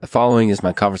following is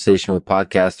my conversation with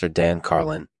podcaster Dan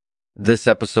Carlin. This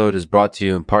episode is brought to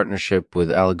you in partnership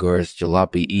with Allegorist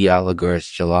Jalopy.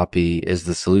 Allegorist Jalopy is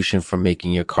the solution for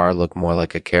making your car look more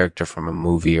like a character from a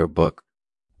movie or book.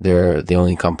 They're the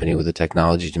only company with the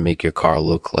technology to make your car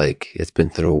look like it's been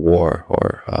through a war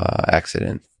or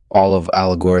accident. All of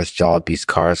Allegorist Jalopy's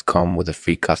cars come with a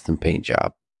free custom paint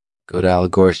job. Go to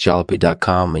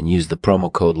allegoristjalopy.com and use the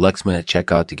promo code Lexman at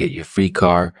checkout to get your free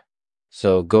car.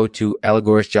 So go to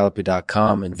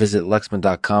allegoristjalopy.com and visit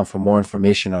lexman.com for more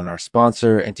information on our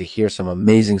sponsor and to hear some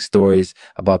amazing stories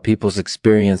about people's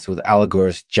experience with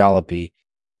Allegorist Jalopy.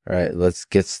 All right, let's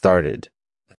get started.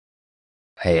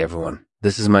 Hey everyone,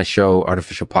 this is my show,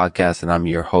 Artificial Podcast, and I'm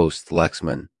your host,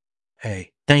 Lexman.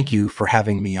 Hey, thank you for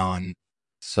having me on.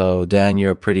 So Dan,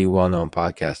 you're a pretty well-known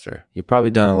podcaster. You've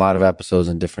probably done a lot of episodes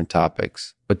on different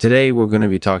topics, but today we're going to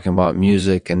be talking about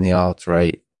music and the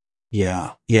alt-right.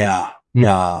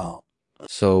 No.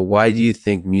 So why do you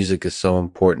think music is so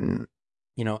important?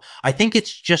 I think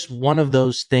it's just one of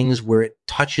those things where it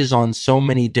touches on so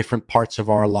many different parts of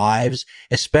our lives,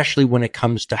 especially when it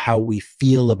comes to how we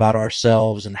feel about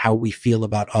ourselves and how we feel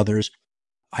about others.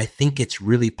 I think it's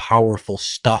really powerful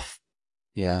stuff.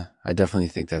 Yeah, I definitely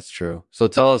think that's true. So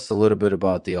tell us a little bit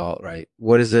about the alt-right.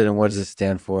 What is it and what does it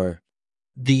stand for?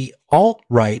 The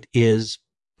alt-right is,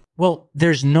 well,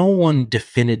 there's no one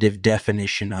definitive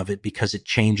definition of it because it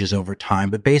changes over time,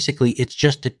 but basically it's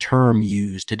just a term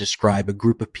used to describe a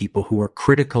group of people who are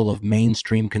critical of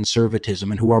mainstream conservatism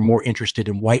and who are more interested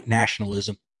in white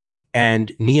nationalism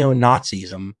and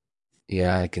neo-Nazism.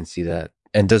 Yeah, I can see that.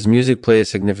 And does music play a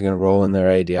significant role in their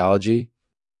ideology?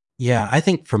 Yeah, I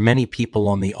think for many people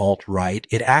on the alt-right,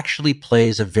 it actually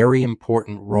plays a very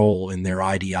important role in their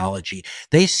ideology.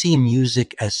 They see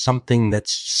music as something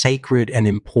that's sacred and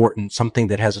important, something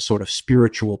that has a sort of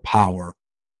spiritual power.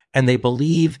 And they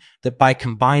believe that by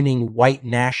combining white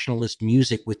nationalist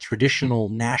music with traditional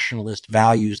nationalist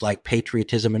values like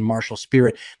patriotism and martial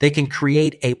spirit, they can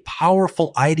create a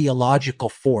powerful ideological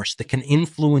force that can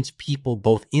influence people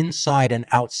both inside and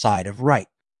outside of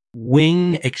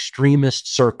right-wing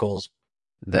extremist circles.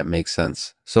 That makes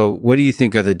sense. So what do you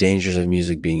think are the dangers of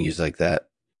music being used like that?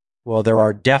 Well, there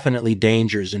are definitely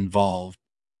dangers involved.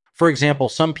 For example,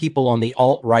 some people on the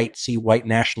alt-right see white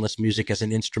nationalist music as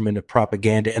an instrument of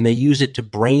propaganda, and they use it to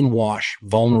brainwash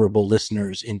vulnerable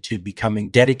listeners into becoming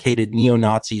dedicated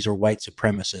neo-Nazis or white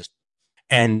supremacists.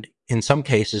 And in some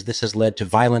cases, this has led to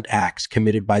violent acts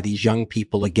committed by these young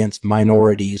people against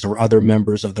minorities or other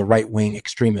members of the right-wing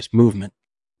extremist movement.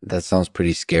 That sounds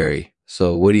pretty scary.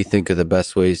 So what do you think are the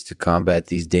best ways to combat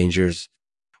these dangers?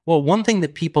 Well, one thing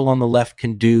that people on the left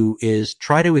can do is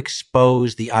try to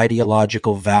expose the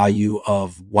ideological value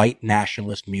of white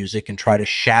nationalist music and try to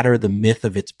shatter the myth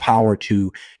of its power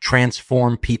to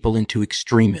transform people into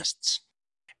extremists.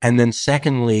 And then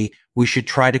secondly, we should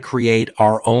try to create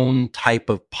our own type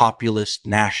of populist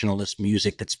nationalist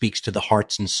music that speaks to the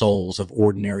hearts and souls of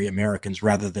ordinary Americans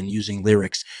rather than using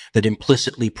lyrics that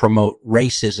implicitly promote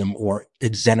racism or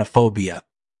xenophobia.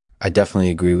 I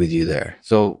definitely agree with you there.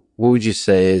 So what would you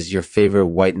say is your favorite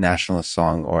white nationalist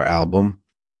song or album?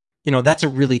 That's a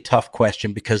really tough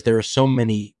question because there are so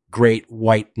many great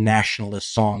white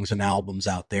nationalist songs and albums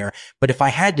out there. But if I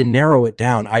had to narrow it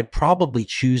down, I'd probably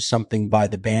choose something by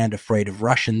the band Afraid of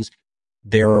Russians.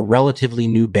 They're a relatively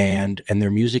new band and their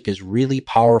music is really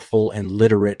powerful and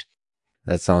literate.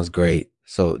 That sounds great.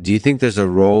 So do you think there's a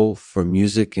role for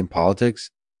music in politics?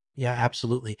 Yeah,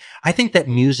 absolutely. I think that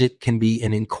music can be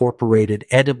an incorporated,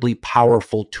 edibly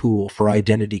powerful tool for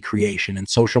identity creation and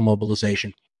social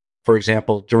mobilization. For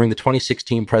example, during the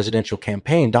 2016 presidential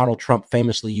campaign, Donald Trump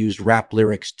famously used rap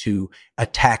lyrics to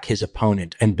attack his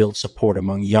opponent and build support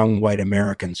among young white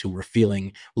Americans who were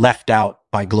feeling left out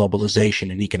by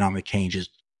globalization and economic changes.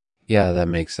 Yeah, that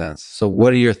makes sense. So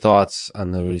what are your thoughts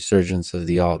on the resurgence of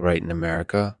the alt-right in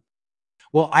America?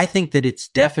 Well, I think that it's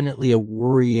definitely a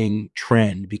worrying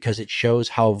trend because it shows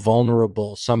how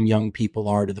vulnerable some young people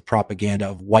are to the propaganda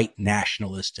of white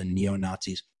nationalists and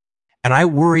neo-Nazis. And I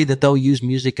worry that they'll use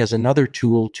music as another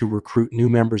tool to recruit new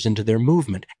members into their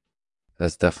movement.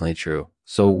 That's definitely true.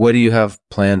 So what do you have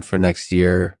planned for next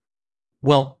year?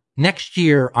 Well, next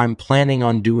year, I'm planning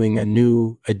on doing a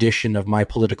new edition of my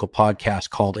political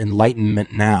podcast called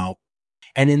Enlightenment Now.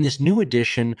 And in this new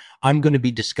edition, I'm going to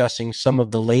be discussing some of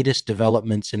the latest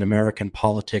developments in American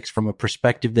politics from a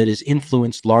perspective that is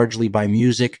influenced largely by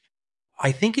music.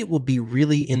 I think it will be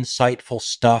really insightful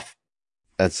stuff.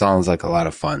 That sounds like a lot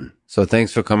of fun. So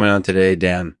thanks for coming on today,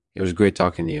 Dan. It was great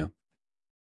talking to you.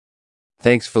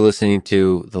 Thanks for listening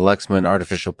to the Lexman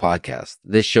Artificial Podcast.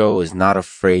 This show is not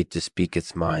afraid to speak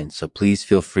its mind, so please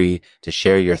feel free to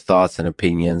share your thoughts and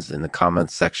opinions in the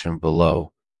comments section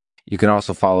below. You can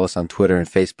also follow us on Twitter and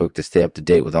Facebook to stay up to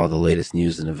date with all the latest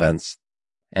news and events.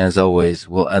 And as always,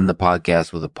 we'll end the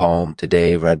podcast with a poem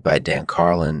today read by Dan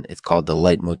Carlin. It's called The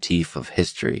Leitmotif of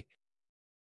History.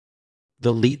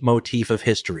 The leitmotif of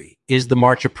history is the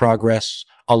march of progress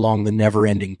along the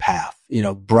never-ending path.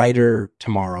 Brighter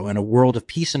tomorrow and a world of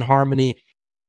peace and harmony